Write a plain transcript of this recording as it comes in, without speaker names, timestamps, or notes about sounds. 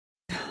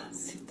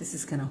This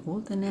is gonna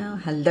hold it now.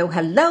 Hello,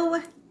 hello.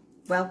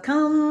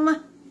 Welcome.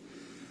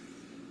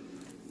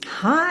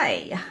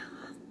 Hi.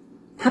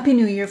 Happy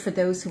New Year for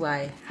those who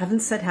I haven't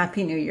said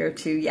Happy New Year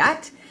to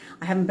yet.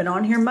 I haven't been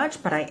on here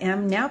much, but I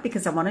am now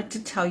because I wanted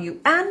to tell you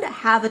and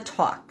have a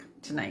talk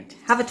tonight.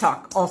 Have a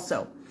talk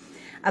also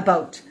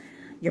about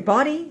your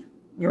body,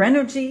 your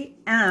energy,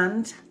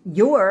 and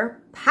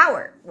your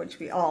power, which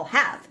we all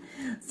have.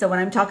 So when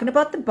I'm talking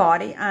about the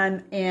body,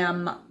 I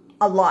am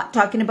a lot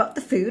talking about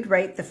the food,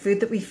 right? The food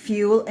that we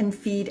fuel and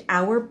feed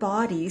our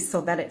body so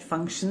that it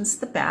functions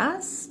the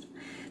best.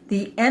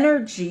 The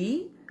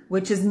energy,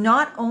 which is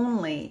not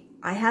only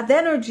I have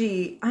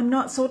energy, I'm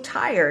not so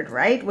tired,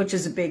 right? Which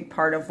is a big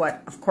part of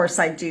what, of course,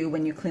 I do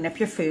when you clean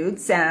up your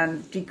foods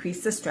and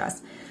decrease the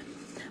stress.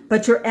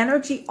 But your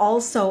energy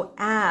also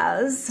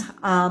as,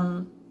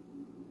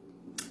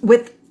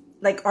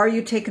 are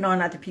you taking on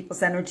other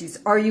people's energies?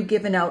 Are you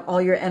giving out all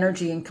your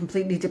energy and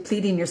completely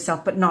depleting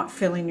yourself, but not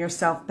filling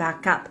yourself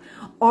back up?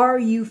 Are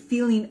you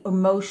feeling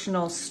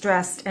emotional,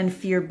 stressed, and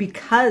fear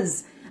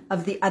because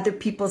of the other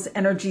people's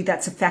energy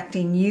that's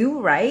affecting you,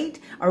 right?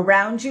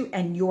 Around you,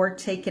 and you're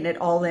taking it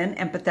all in.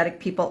 Empathetic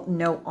people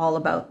know all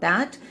about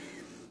that.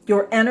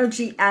 Your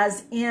energy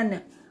as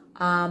in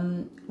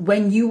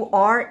when you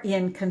are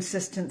in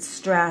consistent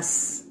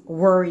stress,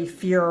 worry,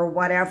 fear, or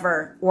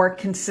whatever, or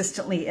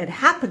consistently it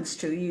happens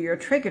to you, you're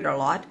triggered a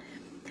lot,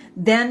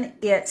 then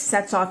it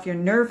sets off your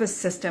nervous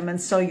system.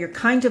 And so you're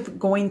kind of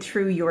going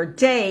through your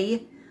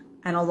day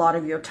and a lot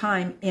of your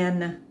time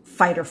in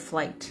fight or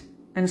flight.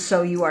 And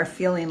so you are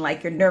feeling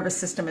like your nervous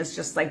system is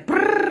just like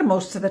brrr,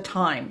 most of the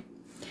time.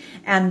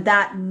 And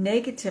that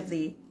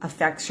negatively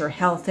affects your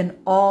health in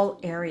all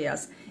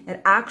areas.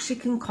 It actually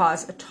can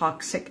cause a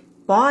toxic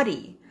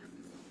body,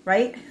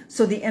 right?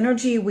 So the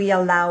energy we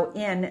allow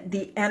in,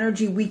 the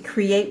energy we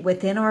create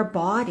within our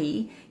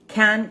body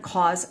can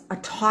cause a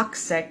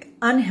toxic,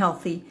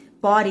 unhealthy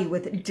body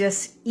with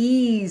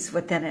dis-ease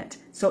within it.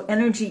 So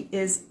energy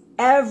is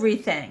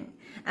everything.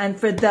 And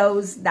for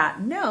those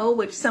that know,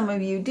 which some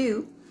of you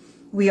do,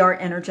 we are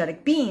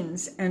energetic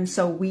beings. And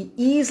so we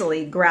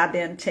easily grab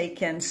in,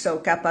 take in,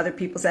 soak up other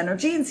people's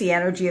energy. It's the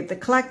energy of the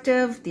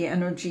collective, the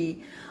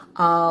energy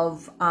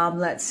of,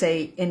 let's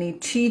say, any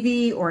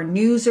TV or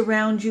news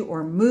around you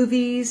or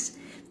movies,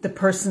 the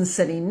person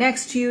sitting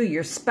next to you,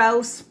 your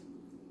spouse.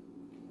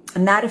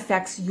 And that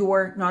affects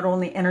your not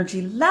only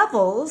energy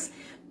levels,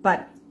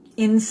 but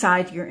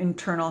inside your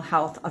internal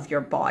health of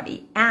your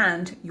body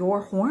and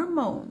your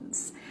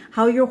hormones,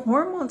 how your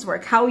hormones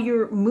work, how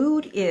your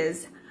mood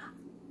is,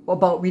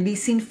 about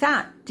releasing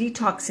fat,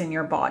 detoxing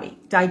your body,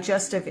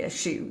 digestive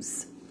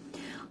issues,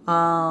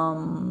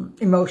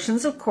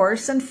 emotions, of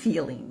course, and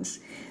feelings.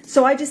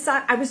 So I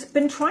decided,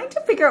 been trying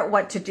to figure out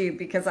what to do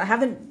because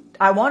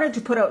I wanted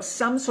to put out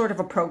some sort of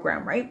a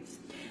program, right?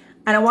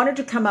 And I wanted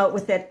to come out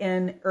with it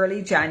in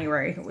early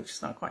January, which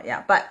is not quite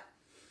yet, but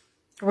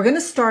we're going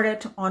to start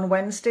it on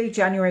Wednesday,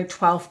 January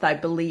 12th, I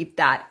believe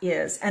that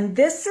is. And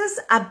this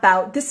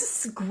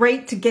is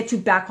great to get you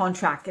back on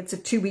track. It's a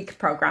 2-week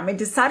program. I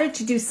decided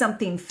to do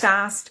something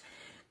fast,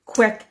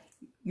 quick.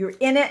 You're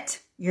in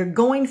it. You're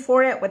going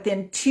for it.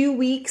 Within 2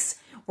 weeks,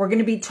 we're going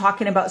to be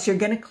talking about, so you're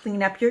going to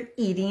clean up your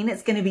eating.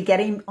 It's going to be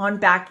getting on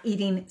back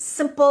eating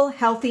simple,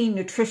 healthy,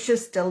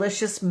 nutritious,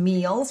 delicious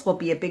meals will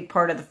be a big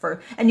part of the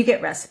first, and you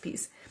get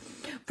recipes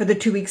for the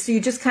 2 weeks. So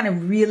you're just kind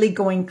of really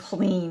going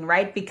clean,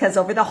 right? Because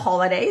over the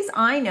holidays,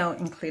 I know,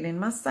 including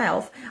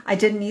myself, I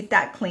didn't eat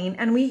that clean,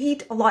 and we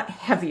eat a lot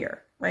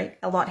heavier, right?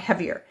 A lot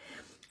heavier,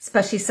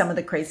 especially some of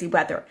the crazy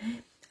weather.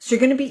 So you're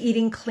going to be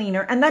eating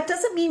cleaner. And that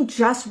doesn't mean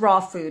just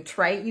raw foods,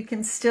 right? You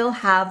can still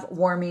have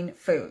warming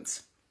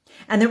foods.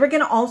 And then we're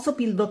going to also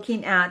be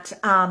looking at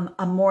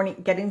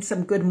getting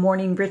some good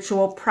morning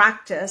ritual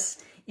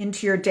practice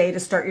into your day to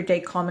start your day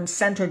calm and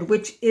centered,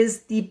 which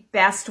is the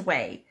best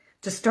way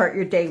to start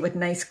your day with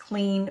nice,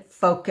 clean,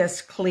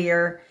 focused,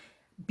 clear,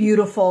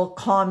 beautiful,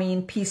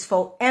 calming,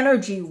 peaceful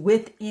energy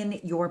within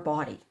your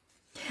body.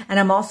 And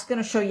I'm also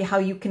going to show you how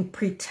you can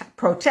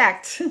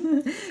protect,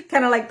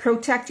 kind of like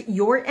protect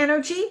your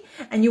energy,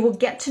 and you will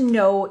get to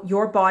know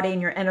your body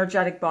and your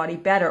energetic body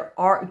better.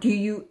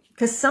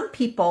 Because some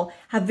people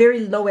have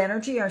very low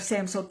energy or say,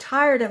 I'm so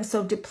tired, I'm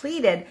so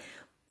depleted,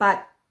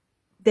 but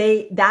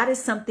that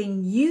is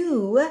something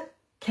you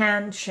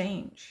can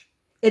change.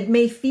 It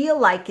may feel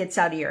like it's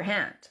out of your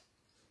hand,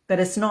 but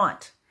it's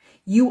not.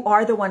 You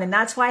are the one. And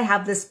that's why I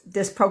have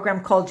this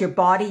program called Your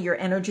Body, Your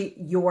Energy,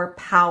 Your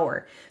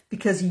Power.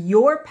 Because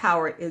your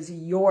power is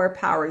your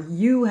power.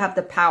 You have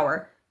the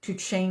power to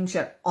change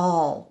it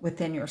all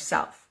within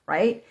yourself,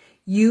 right?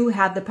 You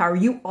have the power.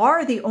 You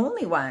are the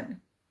only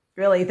one,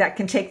 really, that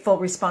can take full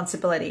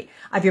responsibility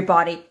of your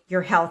body,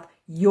 your health,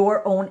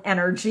 your own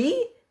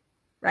energy,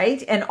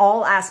 right? And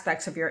all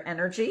aspects of your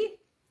energy.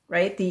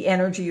 Right? The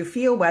energy you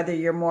feel, whether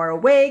you're more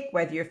awake,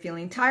 whether you're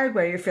feeling tired,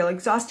 whether you feel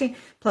exhausting,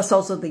 plus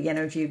also the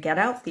energy you get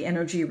out, the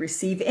energy you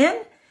receive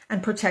in,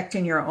 and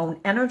protecting your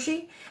own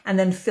energy, and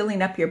then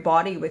filling up your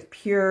body with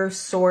pure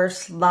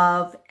source,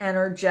 love,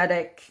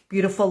 energetic,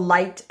 beautiful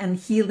light and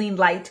healing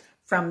light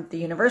from the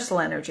universal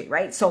energy,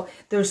 right? So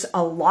there's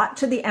a lot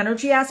to the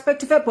energy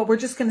aspect of it, but we're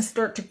just going to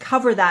start to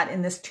cover that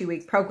in this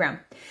 2-week program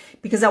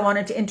because I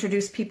wanted to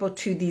introduce people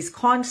to these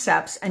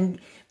concepts. And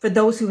for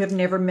those who have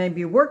never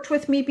maybe worked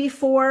with me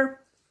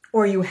before,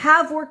 or you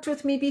have worked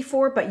with me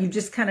before, but you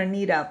just kind of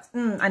need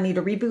I need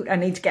a reboot. I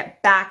need to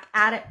get back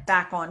at it,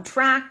 back on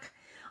track.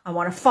 I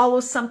want to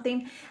follow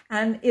something.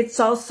 And it's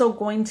also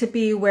going to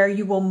be where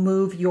you will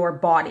move your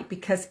body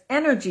because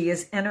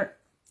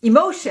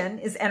emotion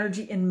is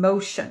energy in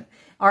motion.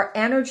 Our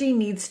energy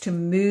needs to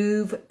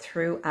move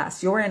through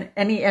us.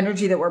 Any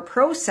energy that we're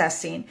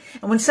processing.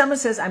 And when someone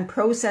says, I'm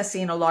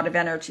processing a lot of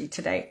energy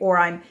today,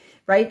 or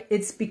right,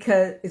 it's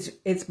because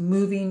it's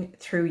moving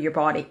through your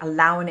body,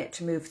 allowing it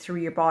to move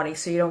through your body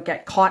so you don't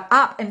get caught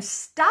up and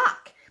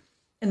stuck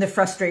in the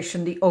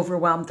frustration, the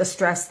overwhelm, the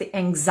stress, the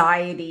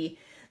anxiety,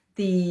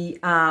 the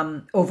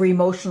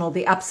over-emotional,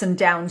 the ups and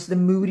downs, the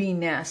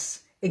moodiness,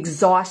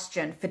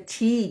 exhaustion,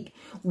 fatigue.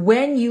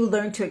 When you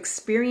learn to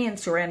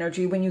experience your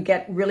energy, when you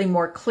get really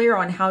more clear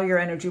on how your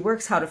energy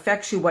works, how it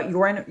affects you, what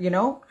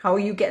how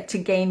you get to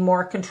gain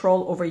more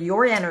control over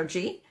your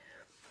energy,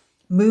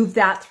 move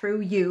that through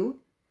you,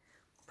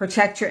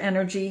 protect your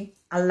energy,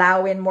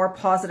 allow in more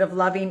positive,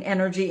 loving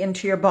energy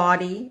into your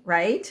body,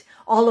 right?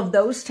 All of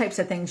those types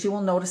of things, you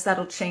will notice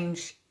that'll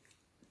change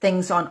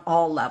things on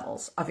all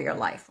levels of your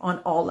life, on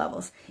all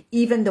levels.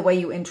 Even the way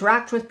you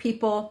interact with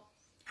people,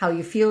 how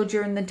you feel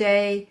during the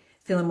day,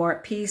 feeling more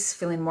at peace,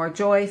 feeling more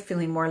joy,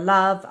 feeling more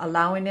love,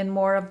 allowing in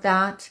more of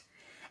that,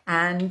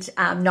 and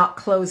not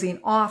closing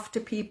off to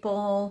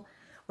people,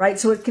 right?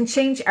 So it can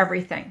change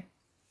everything.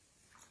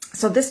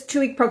 So this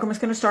 2-week program is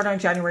going to start on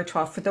January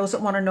 12th. For those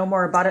that want to know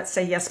more about it,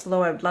 say yes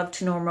below. I would love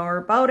to know more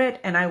about it.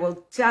 And I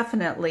will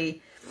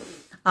definitely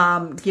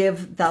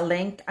give the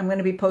link. I'm going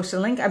to be posting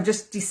a link. I'm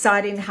just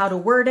deciding how to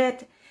word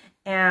it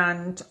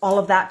and all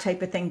of that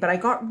type of thing. But I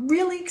got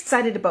really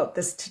excited about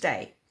this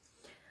today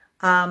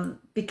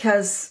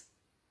because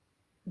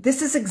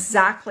this is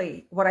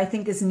exactly what I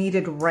think is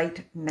needed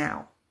right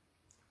now.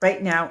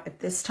 Right now,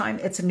 at this time,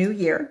 it's a new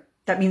year.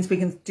 That means we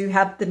do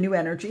have the new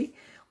energy,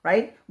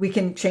 right? We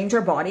can change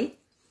our body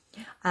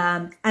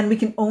and we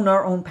can own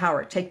our own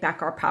power, take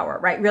back our power,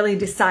 right? Really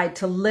decide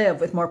to live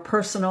with more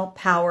personal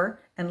power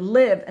and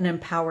live an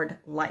empowered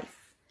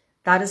life.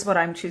 That is what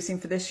I'm choosing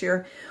for this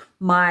year.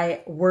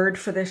 My word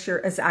for this year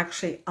is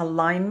actually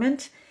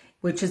alignment,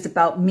 which is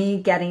about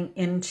me getting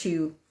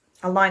into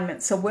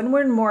alignment. So when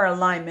we're in more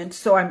alignment,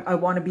 so I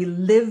want to be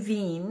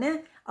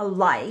living a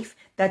life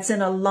that's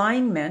in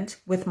alignment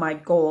with my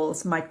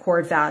goals, my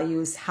core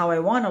values, how I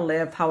want to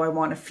live, how I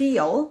want to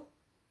feel,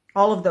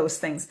 all of those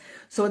things.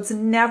 So it's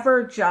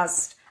never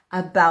just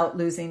about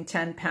losing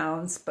 10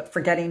 pounds, but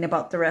forgetting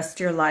about the rest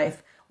of your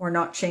life or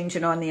not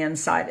changing on the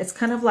inside. It's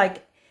kind of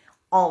like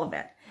all of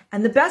it.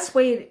 And the best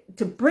way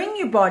to bring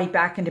your body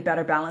back into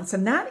better balance,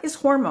 and that is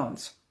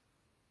hormones.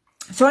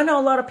 So I know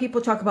a lot of people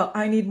talk about,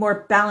 I need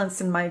more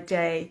balance in my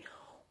day,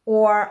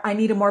 or I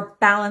need a more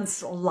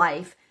balanced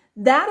life.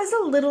 That is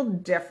a little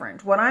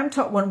different.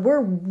 When we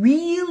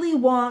really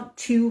want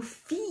to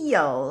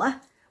feel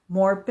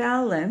more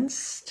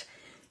balanced,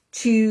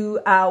 to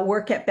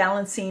work at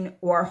balancing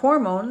our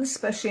hormones,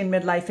 especially in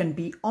midlife and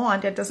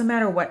beyond, it doesn't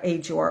matter what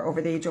age you are,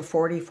 over the age of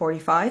 40,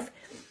 45,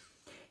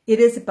 it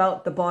is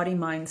about the body,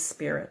 mind,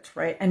 spirit,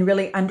 right? And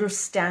really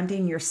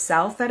understanding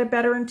yourself at a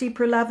better and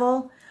deeper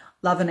level,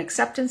 love and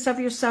acceptance of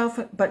yourself,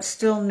 but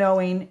still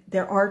knowing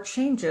there are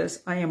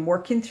changes I am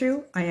working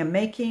through, I am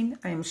making,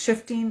 I am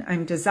shifting,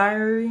 I'm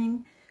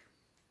desiring,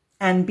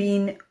 and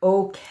being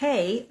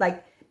okay,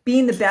 like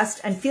being the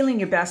best and feeling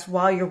your best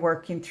while you're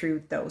working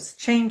through those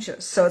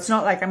changes. So it's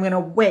not like I'm going to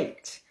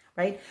wait,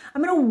 right?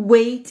 I'm going to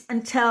wait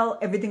until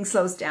everything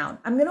slows down.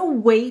 I'm going to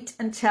wait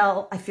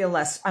until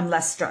I'm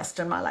less stressed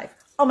in my life.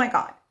 Oh my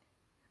God.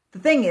 The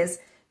thing is,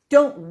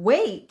 don't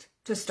wait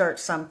to start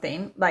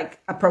something like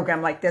a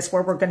program like this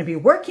where we're going to be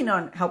working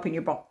on helping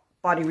your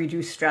body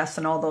reduce stress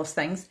and all those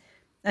things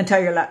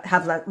until you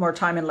have more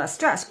time and less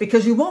stress,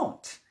 because you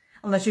won't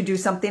unless you do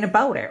something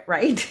about it,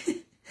 right?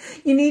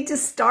 You need to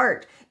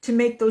start to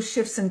make those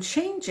shifts and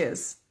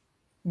changes.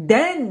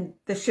 Then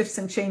the shifts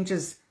and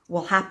changes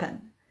will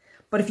happen.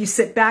 But if you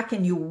sit back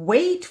and you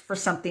wait for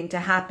something to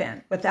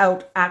happen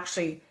without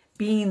actually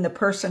being the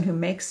person who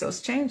makes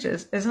those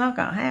changes, it's not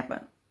going to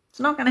happen. It's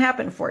not going to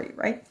happen for you,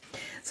 right?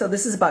 So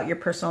this is about your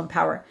personal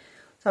power.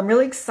 So I'm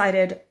really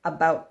excited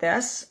about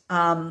this.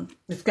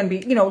 It's going to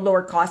be,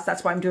 lower cost.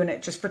 That's why I'm doing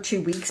it just for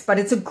 2 weeks. But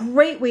it's a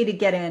great way to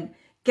get in,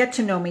 get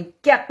to know me,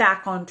 get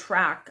back on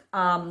track.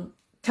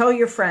 Tell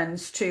your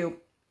friends too.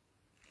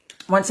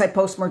 Once I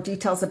post more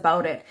details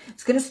about it.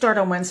 It's going to start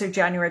on Wednesday,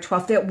 January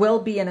 12th. It will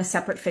be in a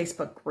separate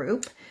Facebook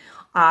group.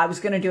 I was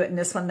going to do it in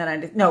this one, then I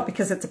didn't. No,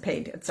 because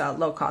it's a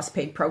low-cost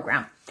paid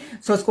program.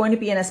 So it's going to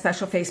be in a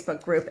special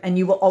Facebook group, and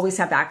you will always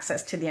have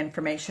access to the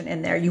information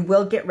in there. You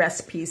will get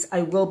recipes.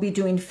 I will be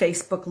doing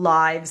Facebook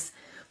Lives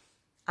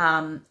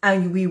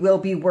And we will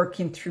be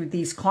working through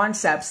these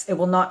concepts. It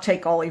will not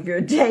take all of your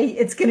day.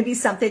 It's going to be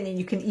something that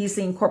you can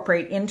easily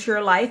incorporate into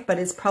your life, but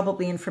it's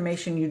probably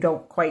information you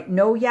don't quite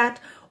know yet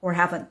or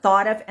haven't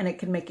thought of. And it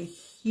can make a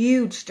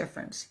huge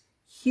difference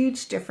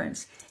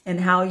in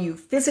how you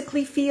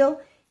physically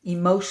feel,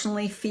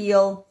 emotionally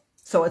feel.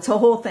 So it's a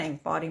whole thing,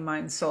 body,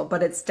 mind, soul,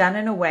 but it's done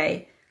in a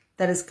way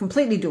that is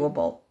completely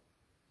doable.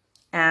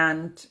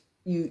 And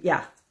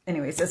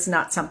anyways, it's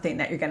not something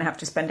that you're going to have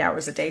to spend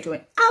hours a day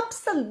doing.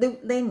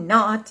 Absolutely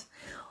not.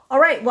 All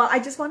right. Well, I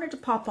just wanted to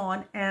pop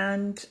on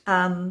and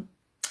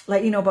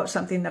let you know about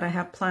something that I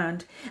have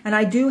planned. And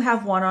I do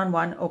have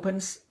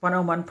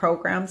one-on-one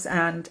programs,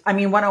 and I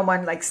mean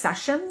one-on-one like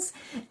sessions.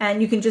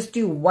 And you can just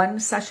do one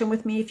session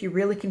with me if you're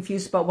really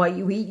confused about what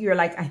you eat. You're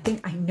like,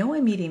 I know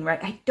I'm eating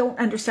right. I don't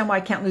understand why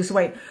I can't lose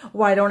weight,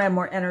 why I don't have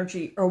more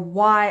energy, or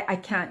why I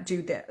can't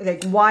do this,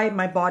 like why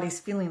my body's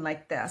feeling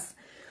like this.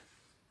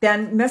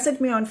 Then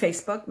message me on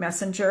Facebook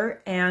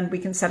Messenger and we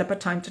can set up a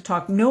time to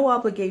talk. No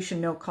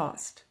obligation, no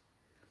cost.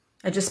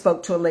 I just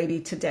spoke to a lady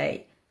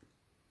today.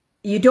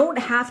 You don't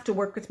have to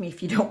work with me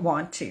if you don't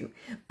want to.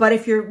 But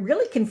if you're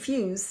really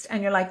confused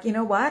and you're like, you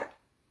know what?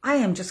 I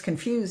am just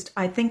confused.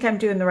 I think I'm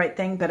doing the right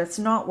thing, but it's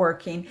not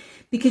working,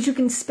 because you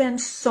can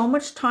spend so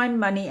much time,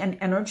 money, and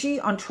energy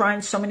on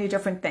trying so many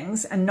different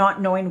things and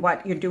not knowing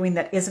what you're doing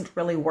that isn't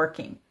really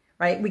working,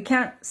 right? We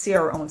can't see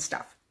our own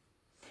stuff.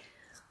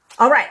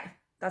 All right.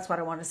 That's what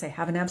I want to say.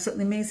 Have an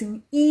absolutely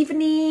amazing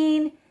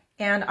evening.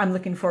 And I'm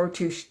looking forward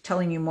to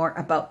telling you more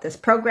about this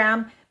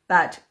program.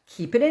 But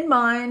keep it in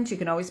mind. You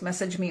can always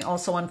message me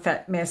also on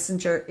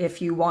Messenger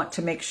if you want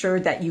to make sure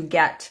that you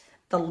get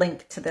the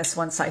link to this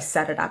once I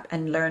set it up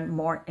and learn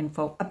more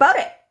info about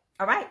it.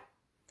 All right.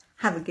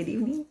 Have a good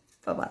evening.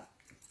 Bye-bye.